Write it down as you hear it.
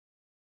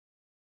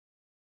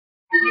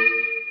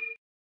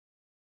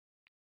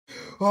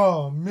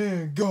Oh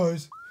man,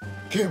 guys,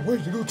 can't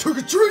wait to go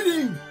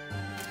trick-or-treating!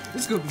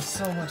 This is gonna be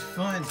so much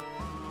fun.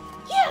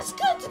 Yeah, it's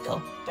good to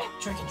go back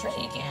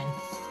trick-or-treating again.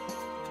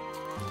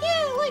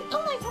 Yeah,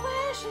 unlike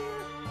last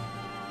year.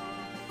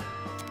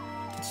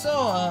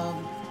 So,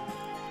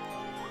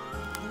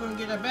 you gonna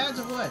get our bags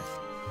or what?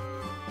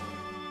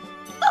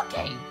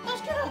 Okay,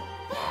 let's get our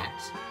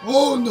bags.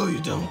 Oh, no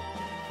you don't.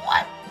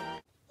 What?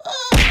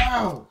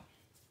 Ow!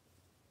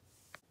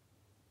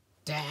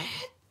 Dad?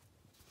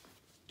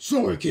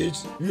 Sorry,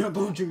 kids. You're not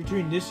going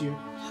trick-or-treating this year.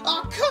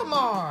 Oh, come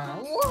on.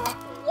 What?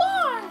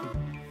 Why?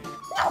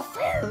 No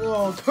fair.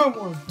 Oh, come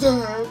on,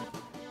 Dad.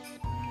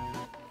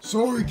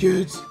 Sorry,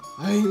 kids.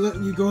 I ain't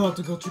letting you go out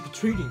to go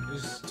trick-or-treating.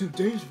 It's too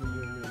dangerous for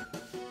you and me.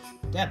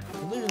 Dad,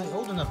 you're literally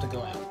old enough to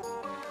go out.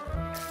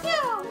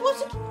 Yeah,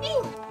 what's it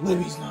you?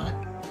 Lemmy's not.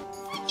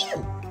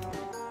 You.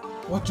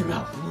 Watch your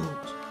mouth, little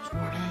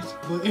smart ass.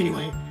 But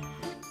anyway,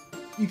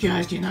 you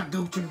guys cannot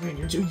go trick-or-treating.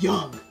 You're too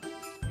young.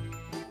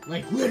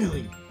 Like,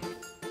 literally.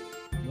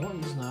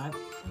 Morton's not.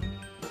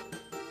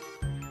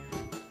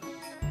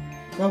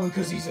 Probably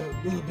because he's a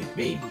little bit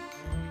baby.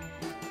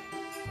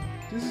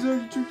 This is how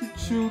you trick your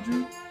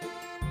children.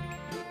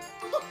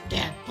 Look,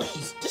 Dad,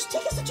 please, just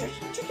take us to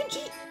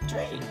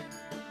trick-or-treating.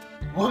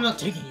 Well, I'm not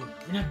taking you.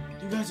 You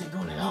guys ain't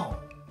going at all.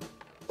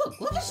 Look,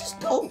 let's just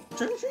go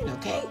trick-or-treating,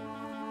 okay?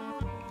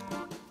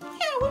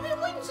 Yeah, we've been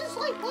waiting since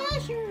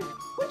last year,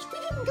 which we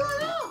didn't go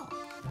at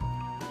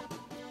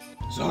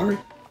all. Sorry?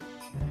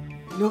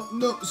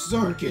 No,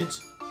 sorry,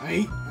 kids.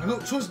 I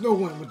don't trust no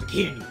one with the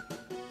candy.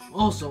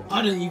 Also,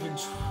 I didn't even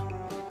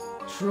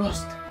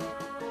trust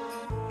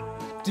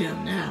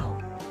them now.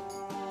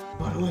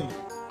 By the way,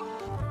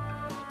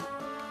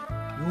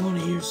 you want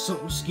to hear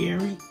something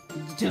scary?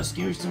 You can tell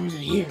scary stories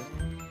in here.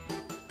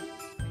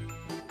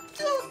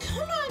 Oh,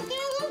 come on,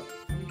 Dad.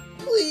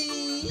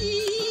 Please.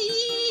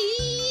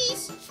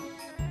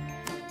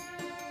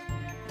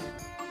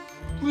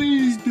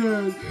 Please,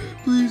 Dad.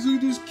 Please, look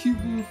at this cute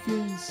little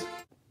face.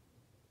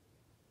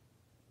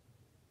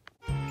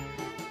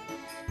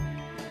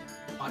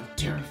 I'm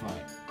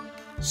terrified.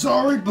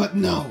 Sorry, but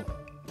no.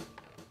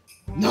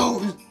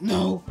 No.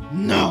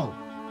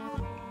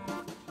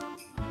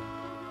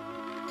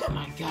 Come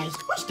on, guys.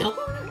 We're still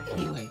going out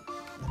anyway.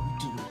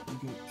 You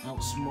can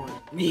outsmart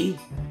me.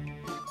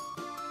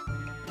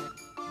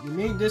 You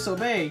may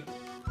disobey.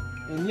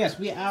 And yes,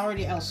 we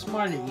already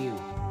outsmarted you.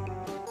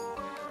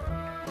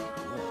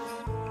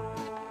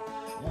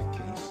 In that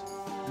case,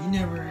 you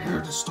never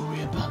heard the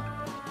story about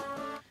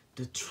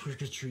the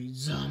trick-or-treat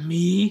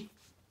zombie?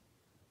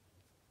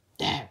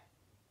 Dad.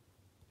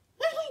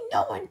 Literally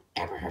no one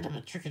ever heard of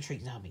a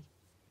trick-or-treat zombie.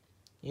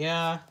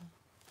 Yeah,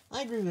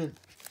 I agree with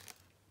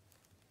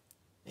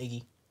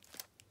Iggy.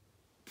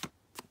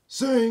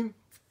 Same.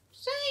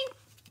 Same.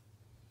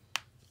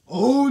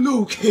 Oh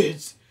no,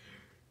 kids.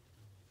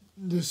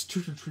 This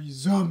trick-or-treat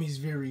zombie's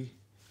very...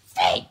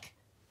 Fake.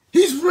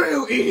 He's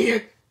real,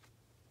 idiot!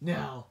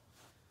 Now,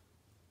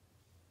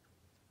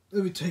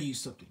 let me tell you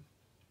something.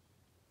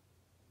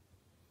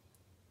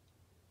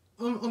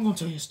 I'm gonna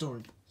tell you a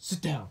story.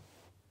 Sit down.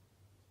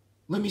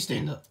 Let me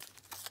stand up.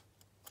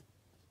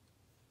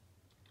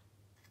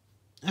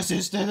 I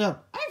said stand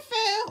up. I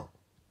fell.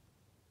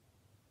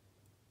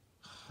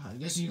 I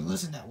guess you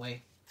listen that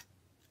way.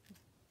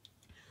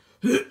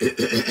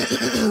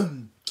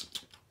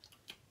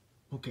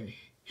 Okay,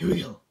 here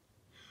we go.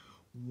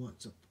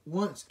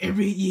 Once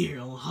every year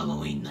on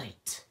Halloween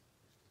night,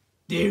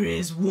 there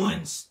is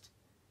one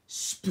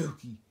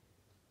spooky.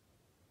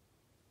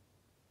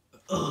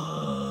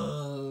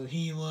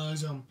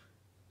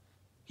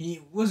 He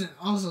wasn't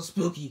also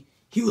spooky.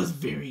 He was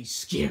very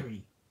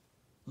scary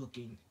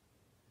looking.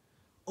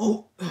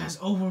 Oh, has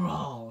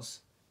overalls.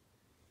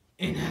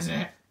 And has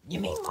a... You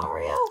mean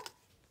Mario?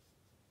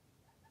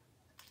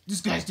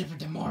 This guy's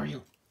different than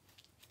Mario.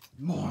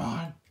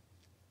 Moron.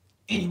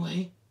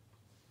 Anyway.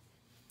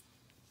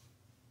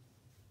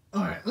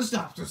 Alright, let's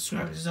stop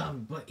describing the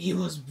zombie, but he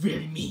was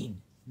very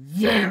mean.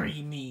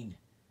 Very mean.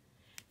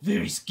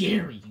 Very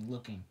scary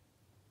looking.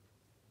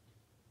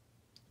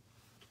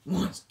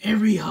 Once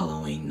every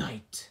Halloween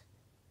night,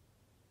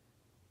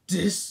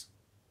 this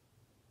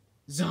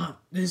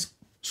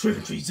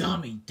trick-or-treat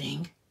zombie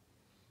thing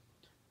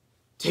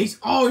takes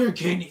all your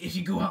candy if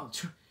you go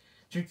out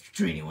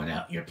trick-or-treating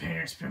without your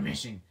parents'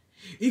 permission,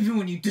 even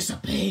when you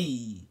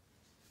disobey.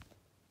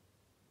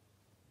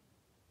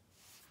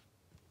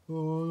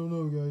 Oh, I don't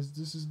know, guys.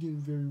 This is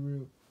getting very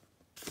real.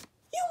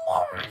 You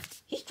moron!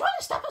 He's trying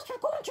to stop us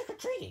from going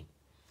trick-or-treating.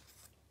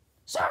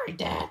 Sorry,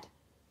 Dad.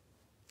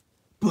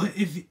 But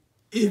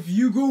if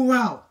you go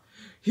out,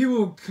 he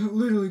will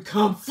literally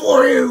come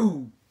for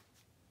you.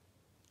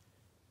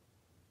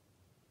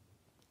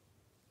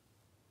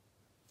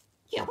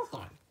 Yeah, we're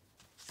going.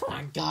 Come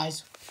on,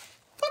 guys.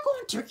 We're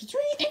going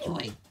trick-or-treating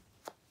anyway.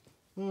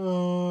 I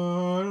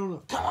don't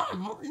know. Come on,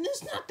 Morton.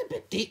 It's not a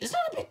big deal. It's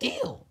not a big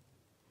deal.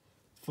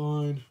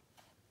 Fine.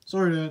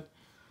 Sorry, Dad.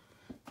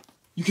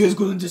 You guys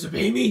gonna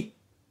disobey me?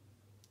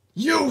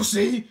 You'll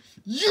see!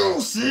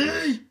 You'll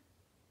see!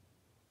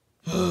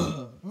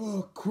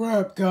 Oh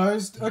crap,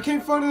 guys! I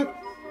can't find the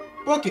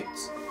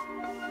buckets.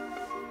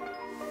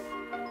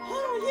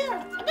 Oh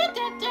yeah, I bet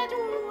that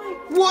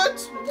way. What?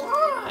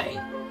 Why?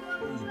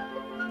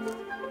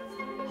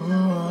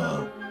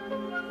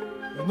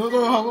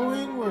 Another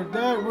Halloween where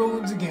that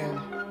ruins again.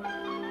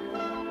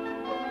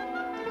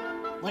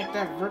 Like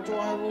that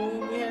virtual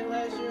Halloween we had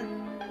last year?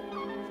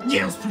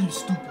 Yeah, it was pretty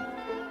stupid.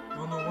 I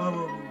don't know why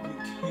would we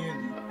get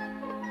candy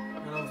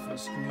right off the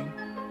screen,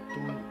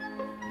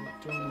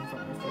 throwing them in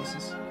front of our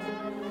faces.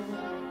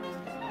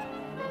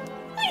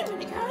 Wait a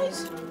minute, guys.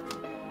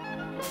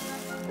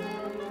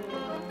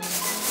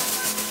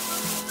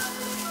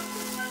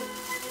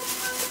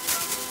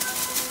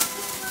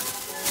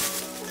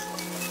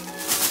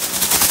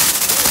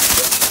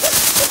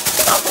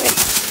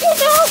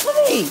 Get off of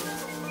me!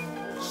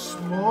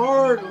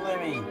 Smart,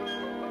 Lemmy.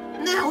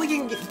 Now we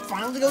can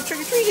finally go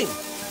trick-or-treating.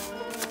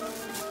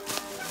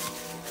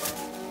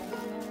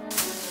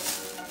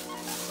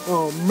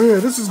 Oh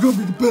man, this is gonna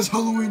be the best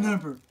Halloween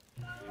ever.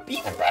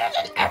 Even better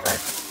than ever.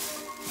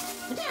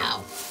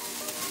 Now,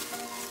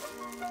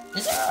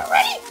 is everyone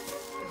ready?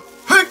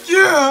 Heck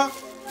yeah!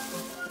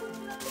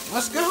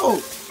 Let's go.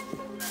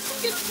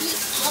 Get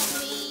this off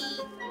me.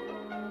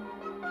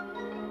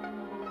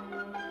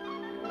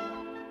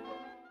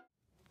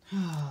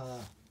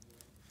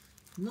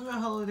 Another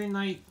holiday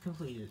night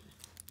completed.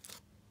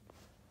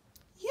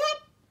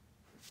 Yep.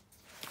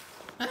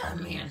 Oh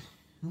man,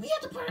 we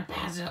had to put a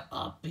basket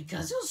up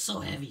because it was so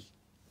heavy.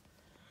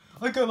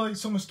 I got like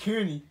so much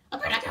candy. I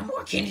bet I got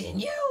more candy than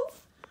you.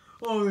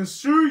 Oh, that's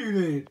sure you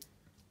did.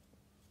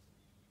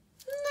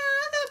 Nah,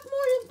 I got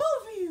more than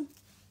both of you.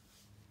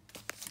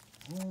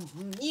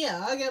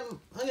 Yeah, I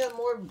got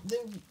more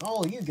than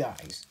all you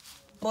guys.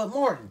 But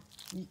Morton,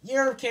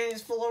 your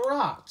candy's full of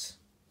rocks.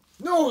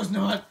 No, it's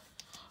not.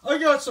 I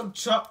got some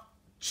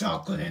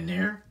chocolate in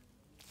there.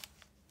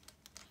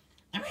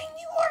 I mean,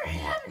 you were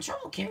having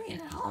trouble carrying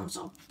it home,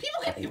 so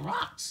people gave me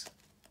rocks.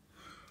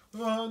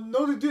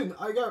 No they didn't.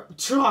 I got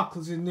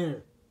chocolates in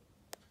there.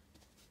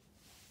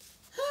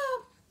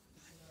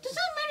 Does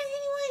that matter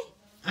anyway?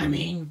 I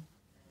mean,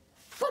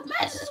 what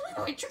matters is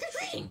we went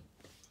trick-or-treating.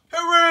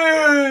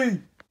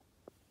 Hooray!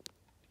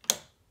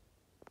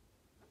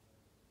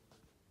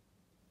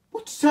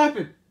 What just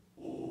happened?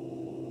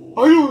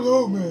 I don't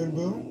know, man,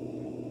 bro.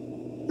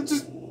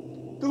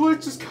 The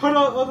light just cut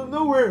out of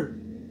nowhere.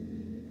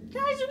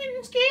 Guys, I'm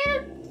getting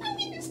scared. I'm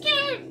getting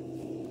scared.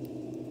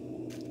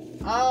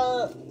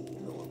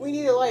 We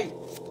need a light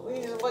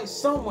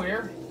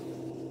somewhere.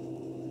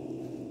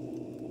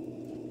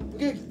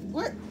 Okay,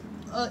 where?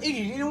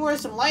 Iggy, you know where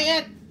some light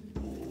at?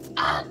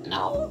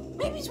 No.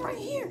 Maybe it's right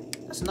here.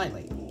 That's a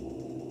nightlight.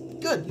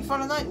 Good, you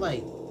found a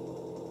nightlight.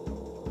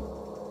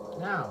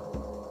 Now,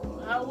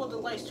 how will the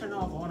lights turn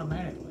off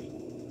automatically?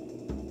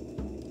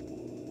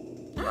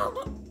 I don't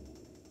know.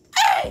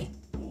 Hey!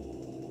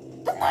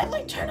 The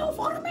nightlight turned off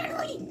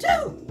automatically,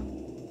 too.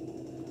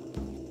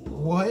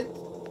 What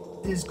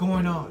is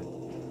going on?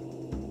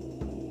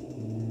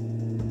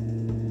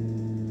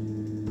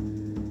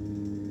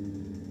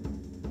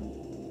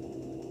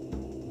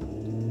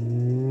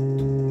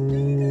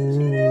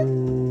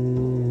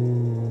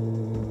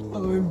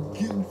 I'm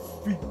getting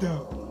freaked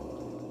out.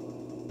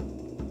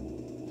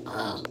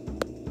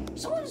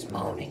 Someone's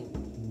moaning.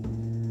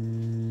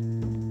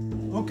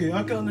 Okay,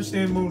 I can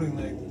understand moaning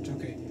language.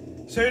 Okay,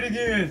 say it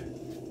again.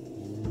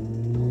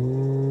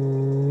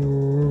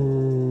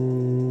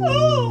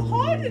 Oh,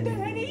 hi,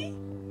 Daddy.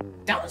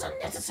 That was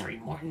unnecessary,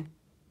 Morton.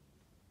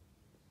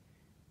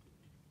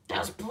 That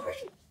was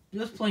pretty.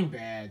 Just plain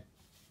bad.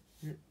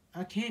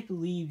 I can't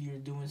believe you're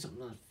doing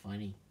something that's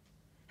funny.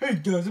 Hey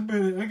guys,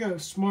 I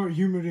got smart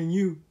humor than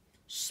you.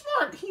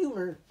 Smart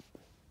humor?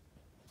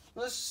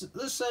 Let's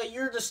say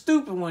you're the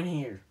stupid one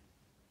here.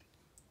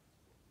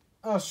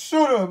 Oh,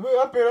 shut up!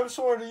 I bet I'm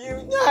smarter than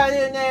you. Nah.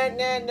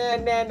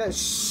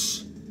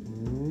 Shh.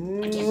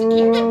 I can't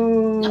hear that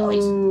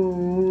noise.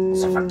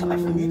 Is it coming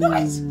from you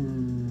guys?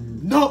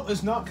 No,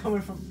 it's not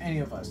coming from any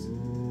of us.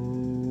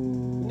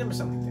 You never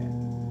sound like that.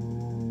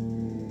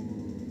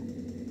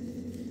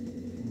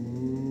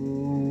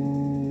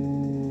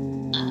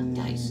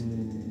 Guys.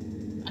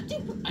 I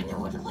think I know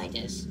where the light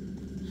is.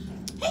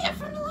 Hey, I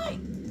found the light.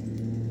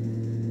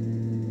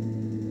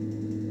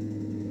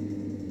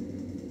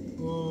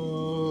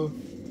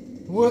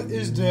 What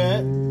is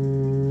that?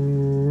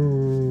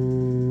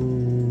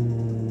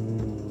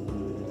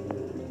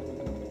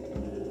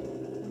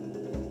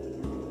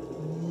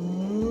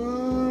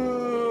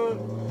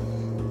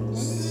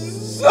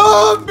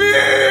 Zombie!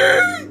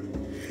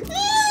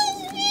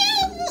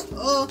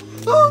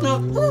 Oh no.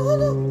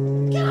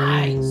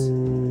 Guys,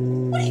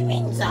 what do you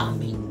mean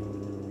zombie?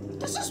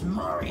 This is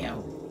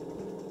Mario.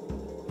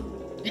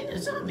 In a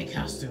zombie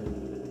costume.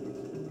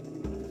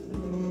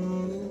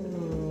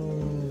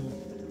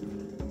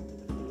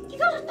 You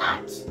guys are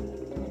nuts.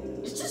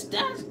 It's just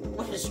that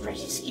with his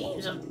crazy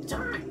schemes of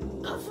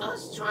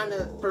us trying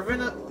to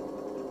prevent it.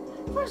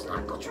 First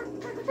not go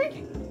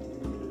trick-or-treating.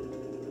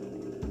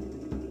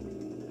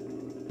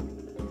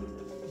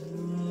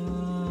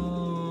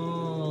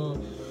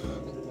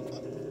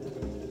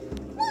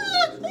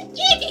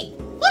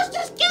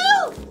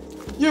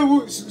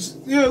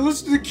 Yeah,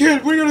 listen to the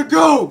kid. We're gonna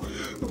go.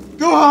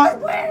 Go hide.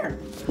 Where?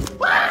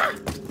 Ah!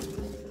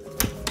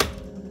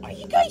 Are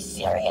you guys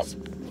serious?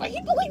 Are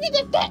you believing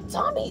that that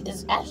zombie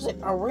is actually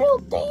a real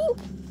thing?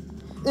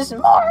 This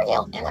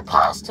Mario in a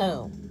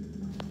costume.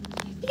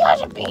 You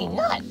guys are being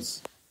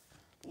nuts.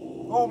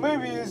 Oh,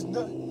 maybe it's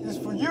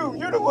for you.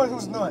 You're the one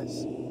who's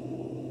nuts.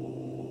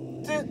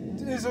 That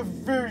is a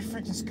very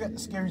freaking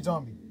scary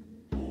zombie.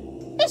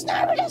 It's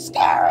not really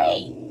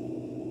scary.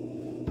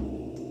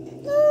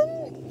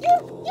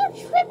 You're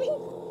tripping.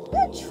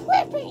 You're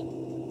tripping.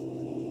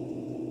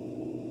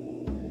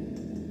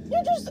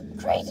 You're just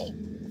crazy.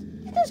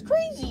 You're just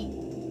crazy.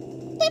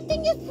 That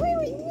thing is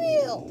very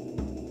real.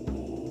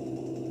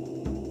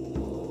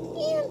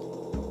 And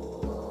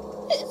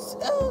it's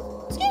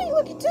scary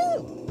looking too.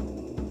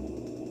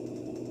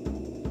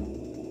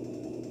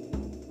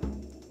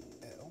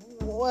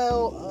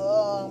 Well,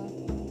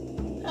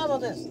 how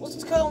about this? Let's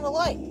just cut on the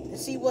light and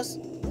see what's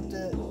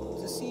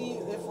to see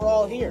if we're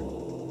all here.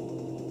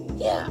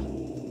 Yeah.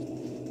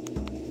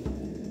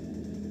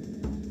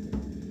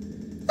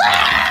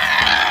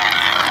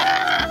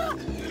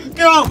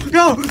 Go!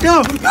 Get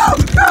out!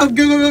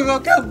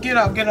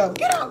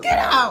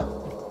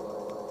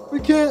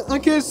 I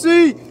can't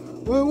see.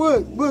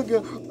 What?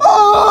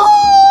 Oh!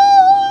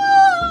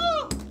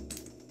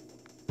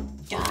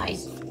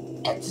 Guys,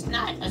 it's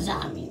not a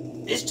zombie.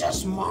 It's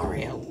just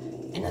Mario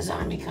in a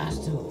zombie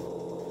costume.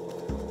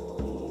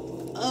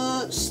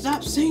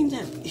 Stop saying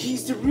that.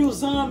 He's the real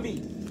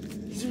zombie.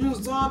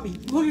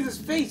 Look at his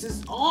face.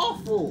 It's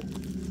awful.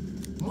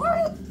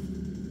 Mario?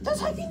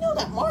 That's how you know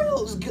that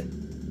Mario is good.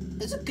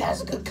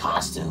 Has a good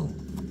costume.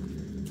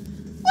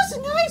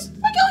 Listen, guys,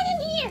 we're going in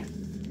here.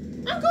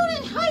 I'm going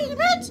to hide in the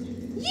beds.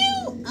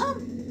 You,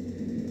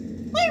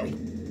 Larry,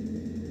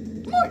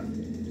 Morton,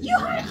 you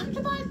hide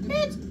under my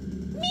beds.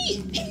 Me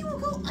and Iggy will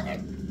go in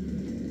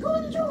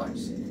the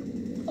drawers.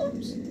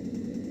 Oops.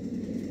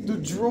 The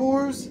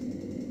drawers?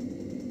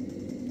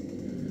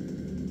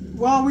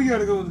 Why we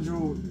gotta go in the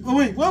drawers? Oh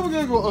wait, why we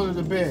gotta go under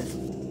the bed?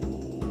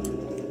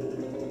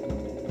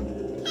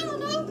 I don't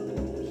know.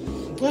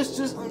 Let's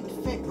just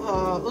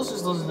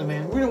listen to the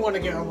man. We don't want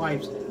to get our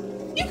lives.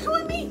 You come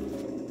with me.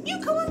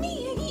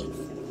 Iggy.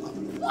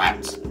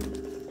 What?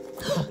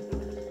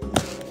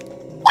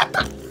 What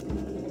the?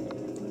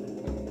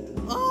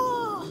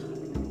 Oh.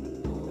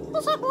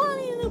 What's up? What are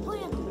your new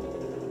plan?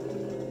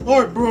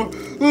 Alright, bro.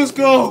 Let's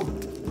go.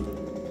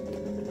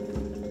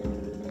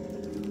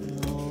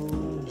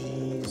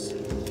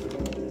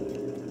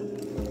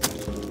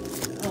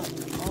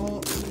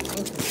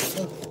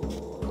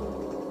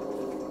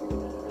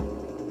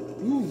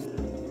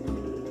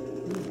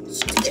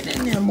 Get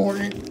in there,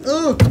 Morton.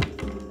 Ugh.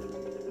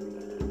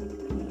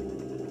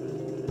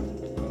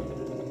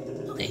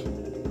 Okay.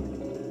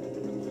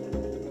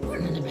 We're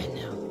in the bed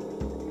now.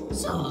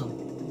 So,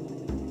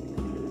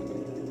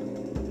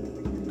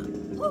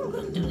 what are we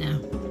gonna do now?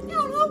 I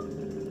don't know.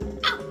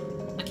 Ow!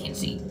 I can't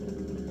see.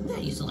 I'm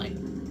gonna use the light.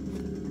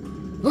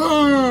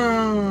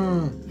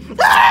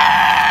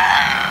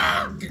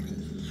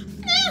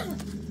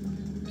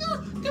 No,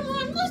 come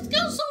on, let's go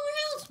somewhere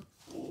else.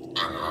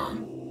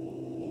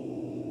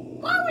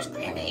 Why are we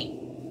screaming?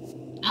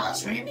 I was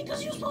screaming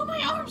because you was pulling my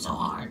arm so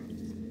hard.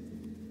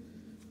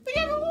 We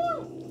gotta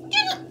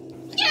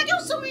go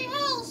somewhere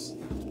else.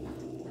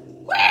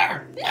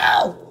 Where?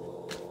 No!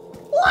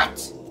 What?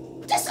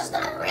 This is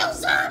not a real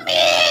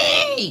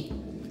zombie!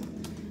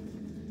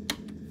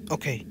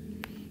 Okay.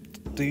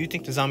 Do you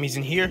think the zombie's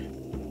in here?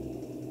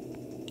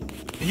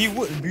 He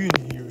wouldn't be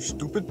in here,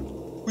 stupid.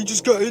 We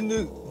just got in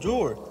the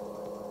door.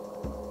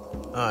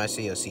 Oh, I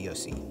see.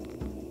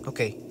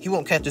 Okay, he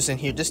won't catch us in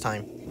here this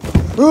time.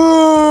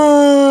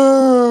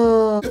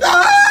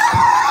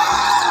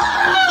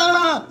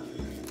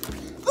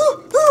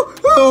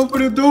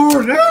 Open the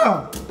door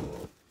now!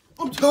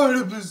 I'm tired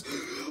of this.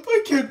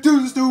 I can't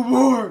do this no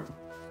more.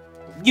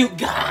 You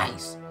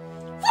guys!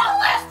 For the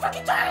last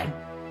fucking time!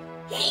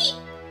 He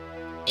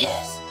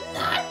is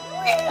not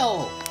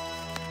real!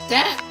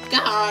 That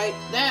guy,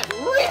 that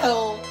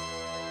real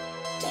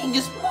thing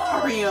is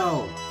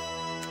Mario!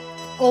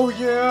 Oh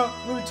yeah?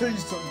 Let me tell you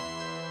something.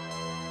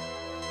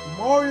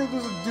 Mario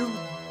doesn't do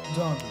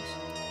zombies.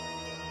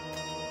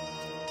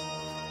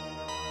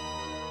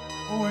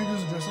 Oh, he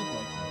doesn't dress up like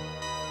that.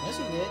 Yes,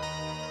 he did.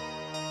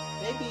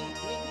 Maybe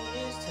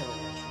Iggy is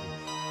telling the truth.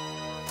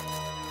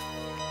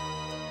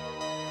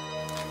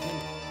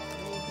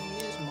 Maybe he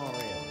is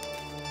Mario.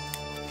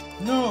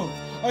 No,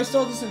 I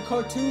saw this in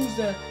cartoons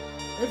that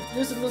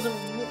there's another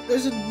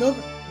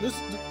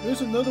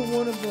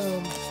one of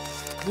them.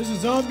 There's a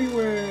zombie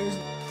where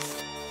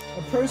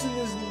a person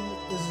is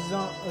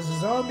a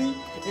zombie,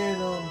 and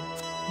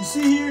you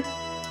see here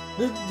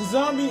the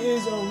zombie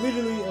is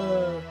literally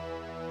a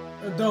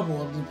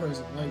double of the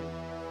person,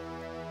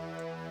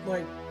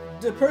 like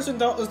the person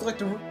that is like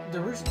the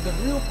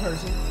real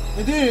person,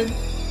 and then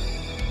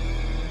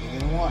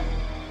what?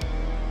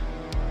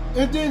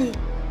 And then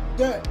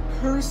that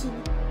person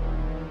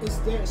is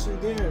actually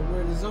there,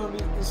 where the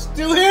zombie is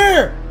still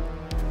here.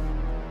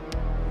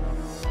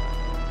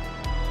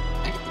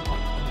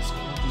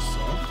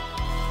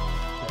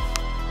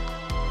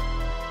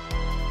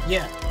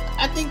 Yeah,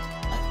 I think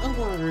I'm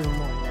going to agree with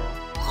Morton now.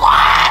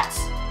 What?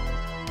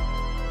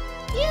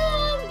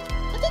 Yeah,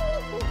 I think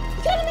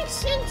it kind of makes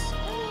sense.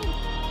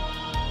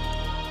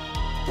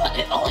 But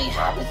it only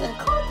happens in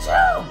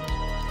cartoons.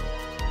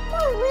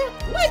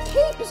 My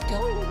cape is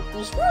ruined.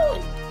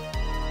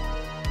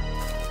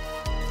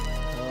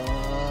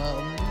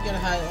 We gotta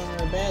hide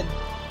under the bed.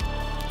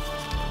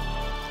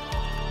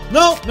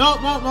 No.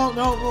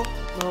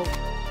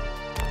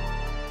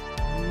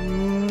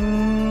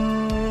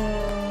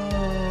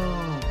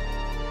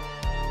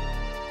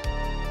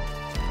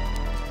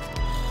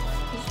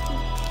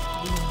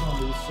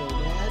 So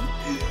bad.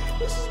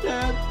 This is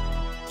bad.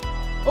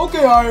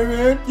 Okay, Iron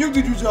Man, you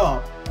did your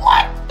job.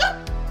 What?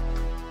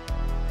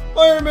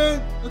 Iron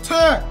Man,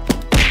 attack!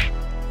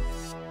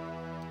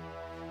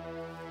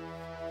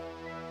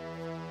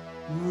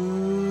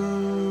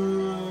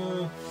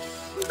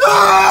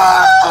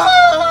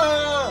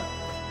 Ah!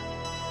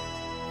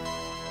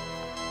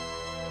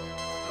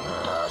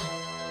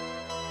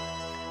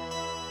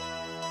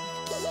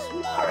 This is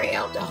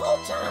Mario the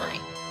whole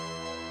time.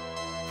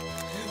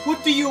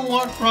 What do you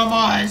want from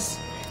us?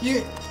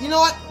 You know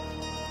what?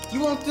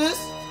 You want this?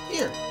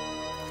 Here.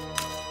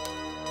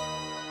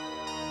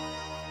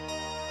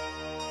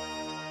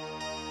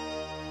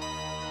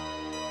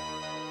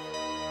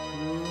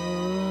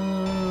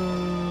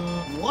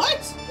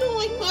 What? You don't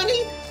like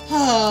money?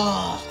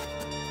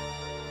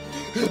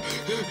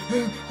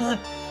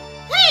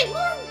 Hey,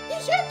 Morton,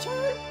 it's your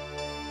turn.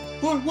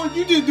 What?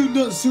 You didn't do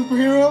nothing,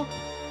 superhero.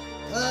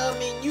 I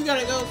mean, you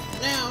gotta go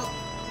now.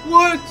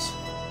 What?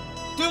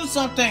 Do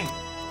something.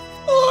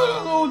 I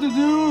don't know what to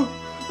do.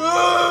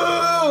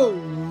 Ah!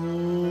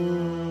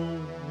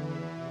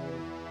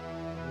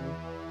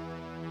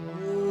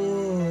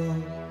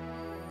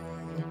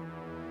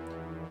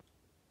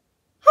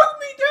 Help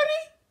me,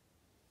 Daddy.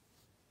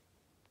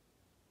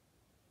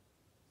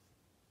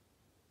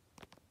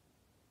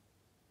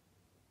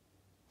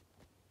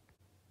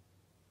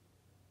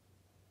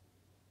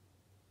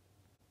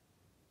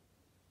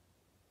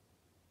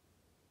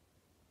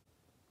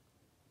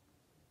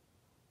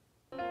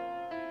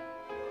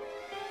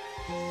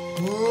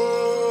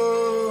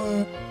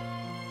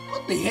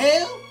 What the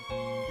hell?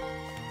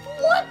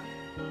 What?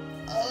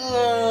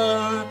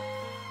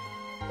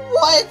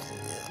 What?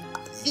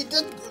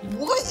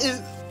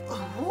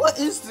 What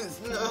is this?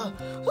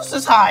 Let's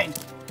just hide.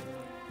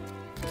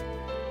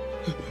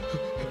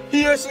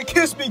 He actually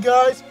kissed me,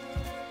 guys.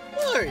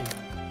 Sorry.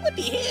 What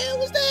the hell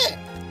was that?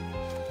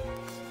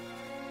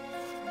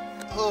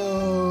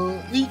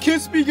 He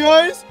kissed me,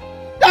 guys.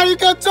 Now you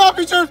got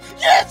zombie germs.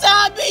 You're a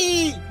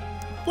zombie!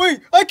 Wait,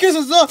 I kissed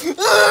a zombie.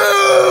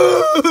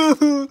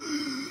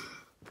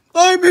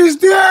 I'm his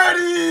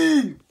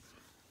daddy.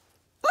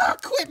 Oh,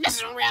 quit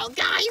messing around,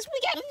 guys. We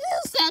gotta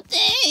do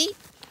something.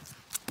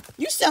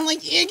 You sound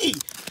like Iggy.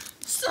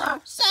 Sorry. I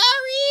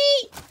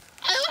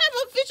don't have an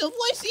official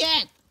voice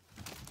yet.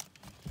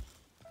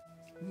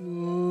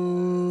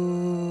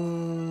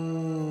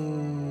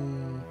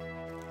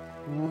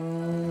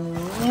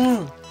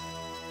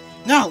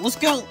 No, let's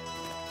go.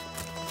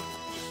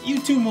 You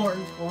too,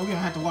 Morton, or we're gonna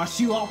have to wash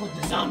you off with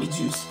the zombie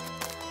juice.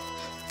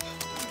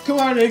 Come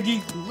on,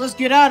 Iggy. Let's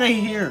get out of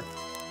here.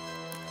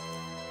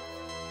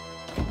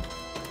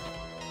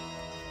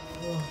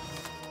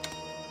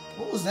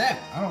 What was that?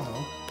 I don't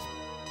know.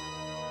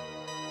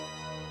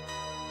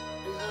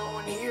 Is there no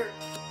one here?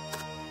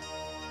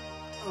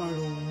 I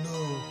don't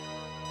know.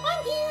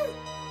 I'm here.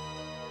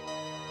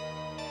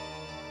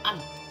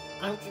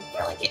 I'm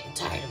really getting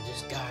tired of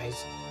this,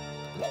 guys.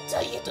 I'm gonna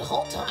tell you the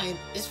whole time,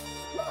 it's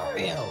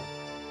Mario.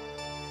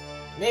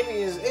 Maybe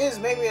it is,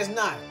 maybe it's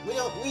not.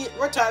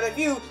 We're tired of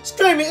you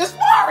screaming, it's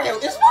Mario!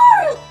 It's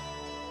Mario!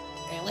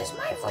 At least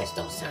my voice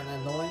don't sound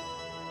annoying.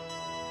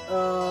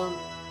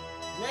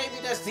 Maybe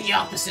that's the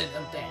opposite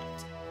of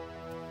that.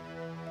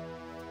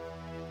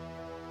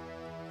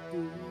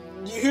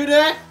 You hear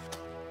that?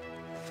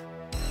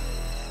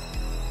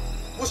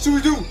 What should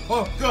we do?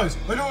 Oh, guys,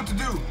 I know what to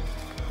do.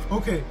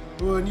 Okay,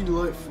 well, I need a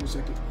light for a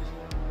second.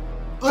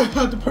 I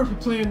have the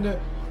perfect plan that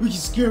we can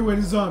scare away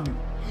the zombie.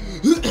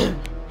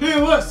 Hey,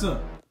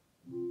 Alexa,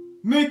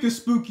 make a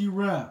spooky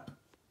rap.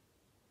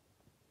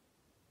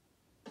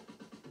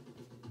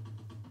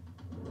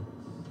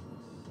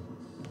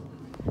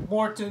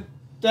 Morton,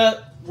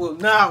 that will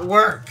not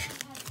work.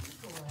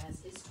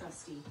 Flores is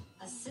trusty,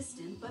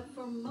 assistant, but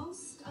for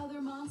most other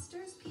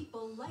monsters,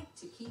 people like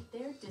to keep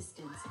their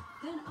distance.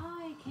 Then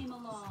I came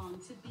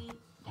along to be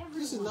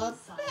This is everyone's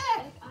not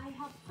sidekick. I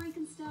helped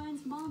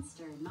Frankenstein's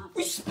monster, not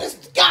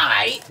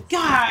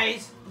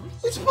Guys,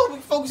 we're supposed to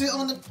be focusing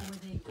on the. where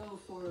they go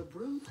for a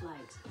broom flight.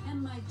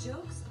 And my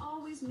jokes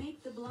always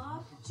make the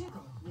blob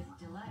jiggle with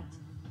delight.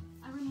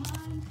 I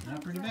remind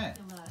Not pretty bad.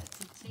 Dracula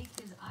to take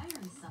his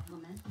iron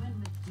supplement when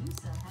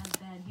Medusa has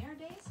bad hair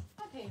days.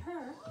 I pay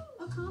her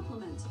a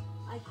compliment.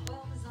 I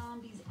quell the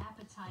zombie's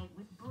appetite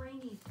with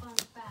brainy fun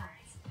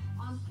facts.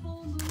 On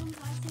full moons,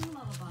 I sing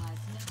lullabies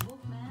to make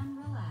Wolfman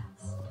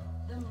relax.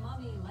 The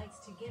mummy likes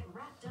to get get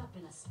wrapped up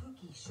in a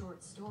spooky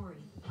short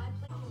story.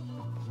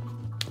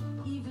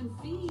 Even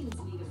fiends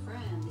need a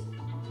friend.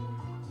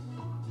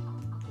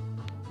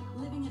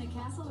 Living in a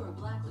castle or a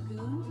black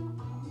lagoon?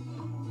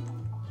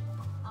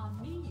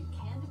 On me you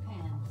can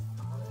depend.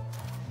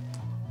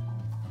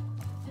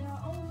 There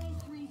are only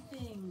 3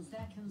 things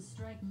that can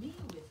strike me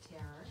with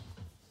terror.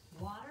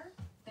 Water,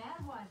 bad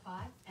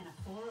Wi-Fi, and a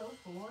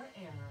 404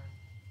 error.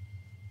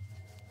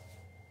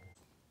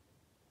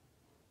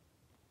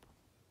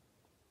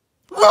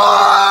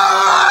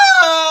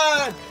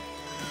 Run!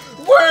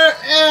 Where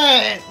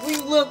at? We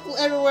look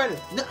everywhere.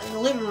 Nothing in the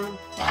living room.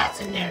 Dad's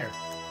in there.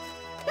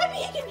 Maybe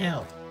he can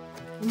help.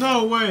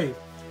 No way.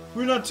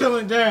 We're not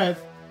telling Dad.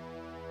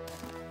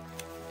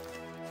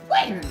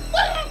 Wait a minute.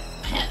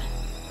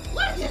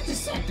 Why did you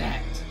just say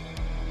that?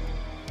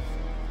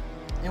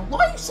 And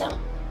why you sound...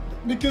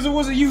 Because it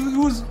wasn't you. It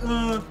was,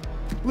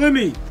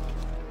 Lemmy.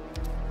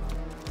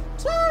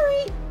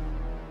 Sorry.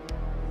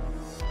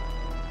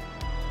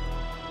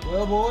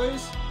 Well,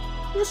 boys,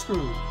 we're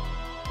screwed.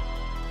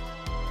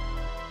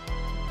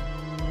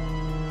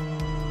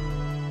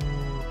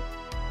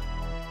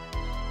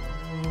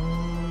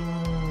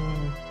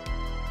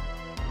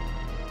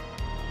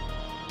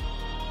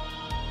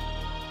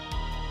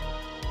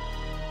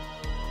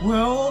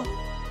 Well,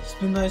 it's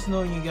been nice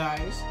knowing you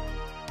guys.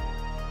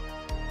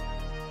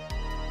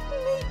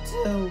 Me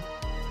too.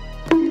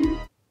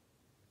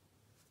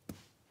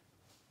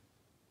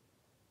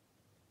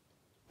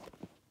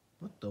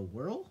 What the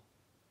world?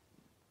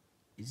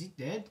 Is he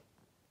dead?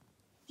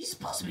 He's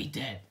supposed to be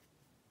dead.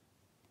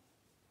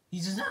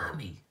 He's a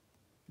zombie.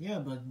 Yeah,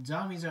 but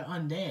zombies are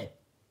undead.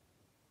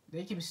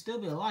 They can still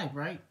be alive,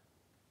 right?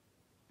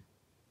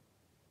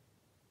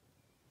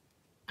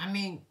 I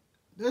mean,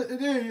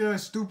 You're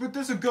stupid.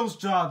 That's a ghost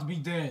job to be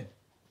dead.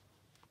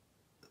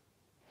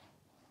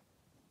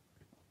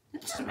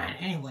 It doesn't matter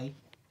anyway.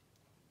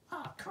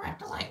 Oh crap,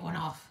 the light went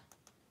off.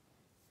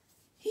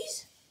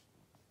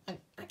 I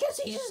guess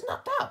he's just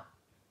knocked out.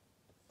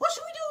 What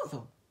should we do with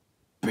him?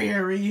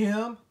 bury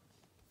him.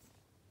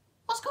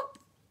 Let's go.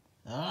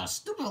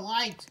 Stupid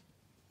light.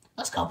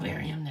 Let's go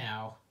bury him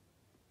now.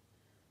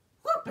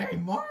 We're gonna bury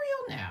Mario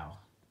now.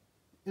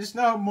 It's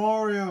not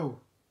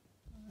Mario.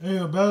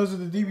 Hey, Bowser,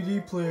 the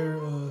DVD player,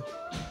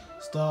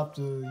 stopped.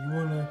 You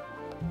wanna?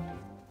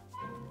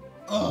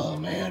 Oh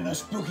man, a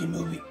spooky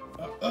movie.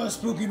 A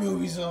spooky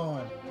movie's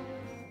on.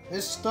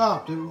 It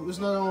stopped. It's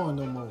not on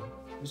no more.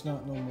 It's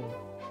not no more.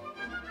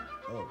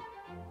 Oh.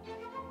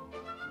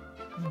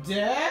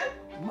 Dad?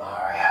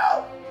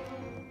 Mario!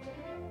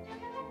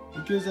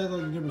 You kids act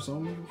like you never saw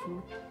me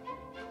before.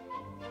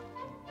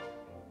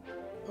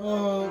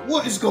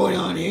 What is going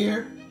on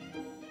here?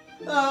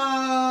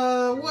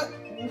 What?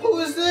 Who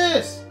is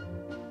this?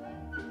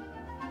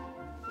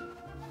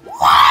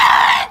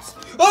 What?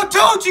 I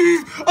told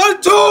you! I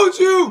told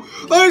you!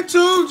 I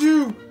told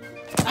you!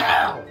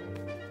 Ow!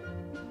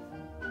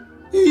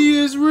 He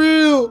is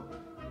real!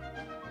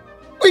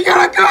 We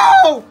gotta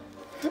go!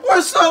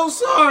 We're so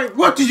sorry!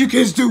 What did you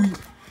kids do?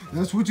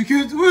 That's what you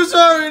kids... We're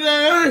sorry,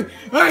 Dad!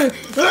 Hey!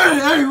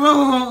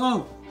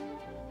 Whoa!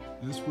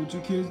 That's what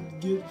you kids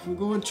get for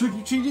going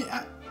trick-or-treating.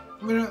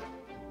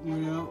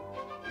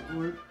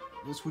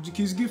 That's what you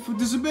kids get for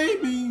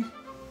disobeying me.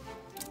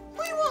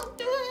 We won't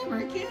do it ever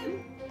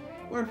again.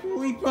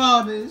 We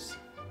promise.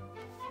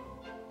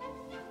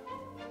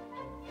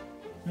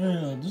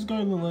 Yeah, this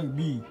guy look like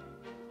me.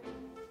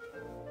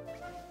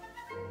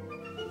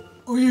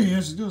 Oh yeah,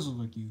 yes, it does look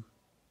like you.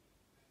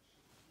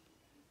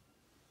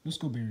 Let's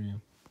go bury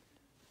him.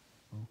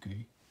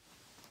 Okay.